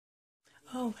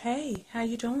Oh, hey, how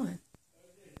you doing?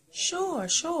 Sure,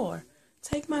 sure.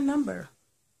 Take my number.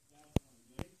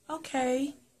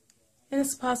 Okay. And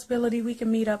it's a possibility we can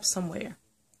meet up somewhere.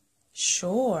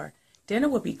 Sure. Dinner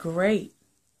would be great.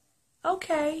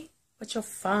 Okay. But your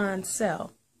fine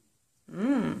self.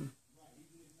 Mmm.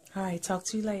 All right, talk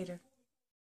to you later.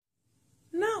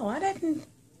 No, I didn't.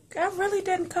 I really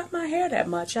didn't cut my hair that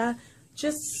much. I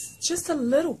just a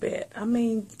little bit. I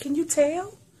mean, can you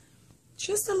tell?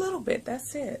 Just a little bit.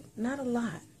 That's it. Not a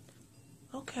lot.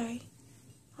 Okay.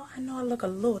 Oh, I know I look a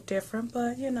little different,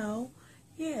 but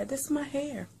yeah, this is my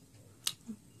hair.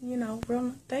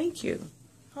 Real. Thank you.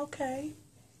 Okay.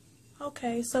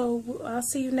 Okay. So I'll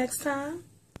see you next time.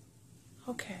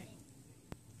 Okay.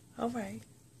 All right.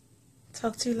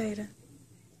 Talk to you later.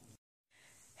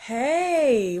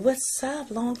 Hey, what's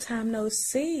up? Long time no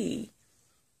see.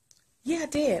 Yeah, I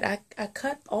did. I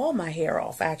cut all my hair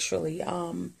off actually.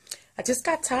 I just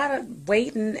got tired of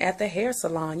waiting at the hair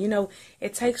salon.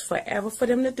 It takes forever for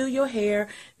them to do your hair.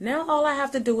 Now all I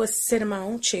have to do is sit in my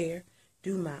own chair,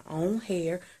 do my own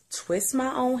hair, twist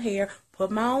my own hair, put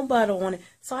my own butter on it.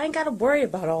 So I ain't got to worry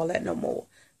about all that no more.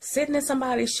 Sitting in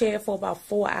somebody's chair for about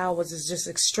 4 hours is just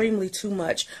extremely too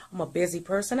much. I'm a busy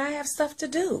person. I have stuff to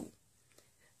do.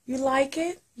 You like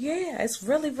it? Yeah, it's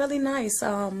really, really nice.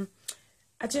 I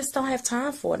just don't have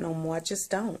time for it no more. I just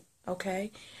don't.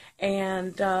 Okay.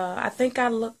 And I think I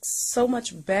look so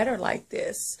much better like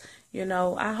this.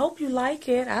 I hope you like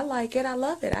it. I like it. I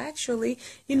love it. Actually,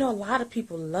 a lot of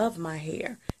people love my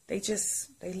hair. They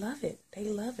love it. They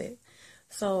love it.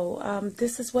 So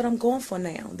this is what I'm going for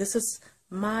now. This is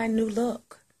my new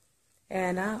look.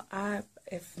 And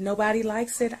if nobody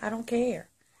likes it, I don't care.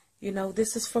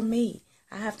 This is for me.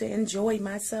 I have to enjoy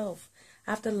myself.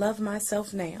 I have to love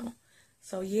myself now.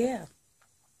 So yeah.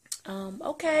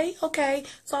 Okay.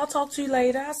 So I'll talk to you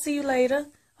later. I'll see you later.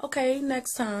 Okay,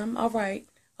 next time. All right.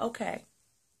 Okay.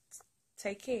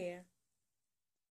 Take care.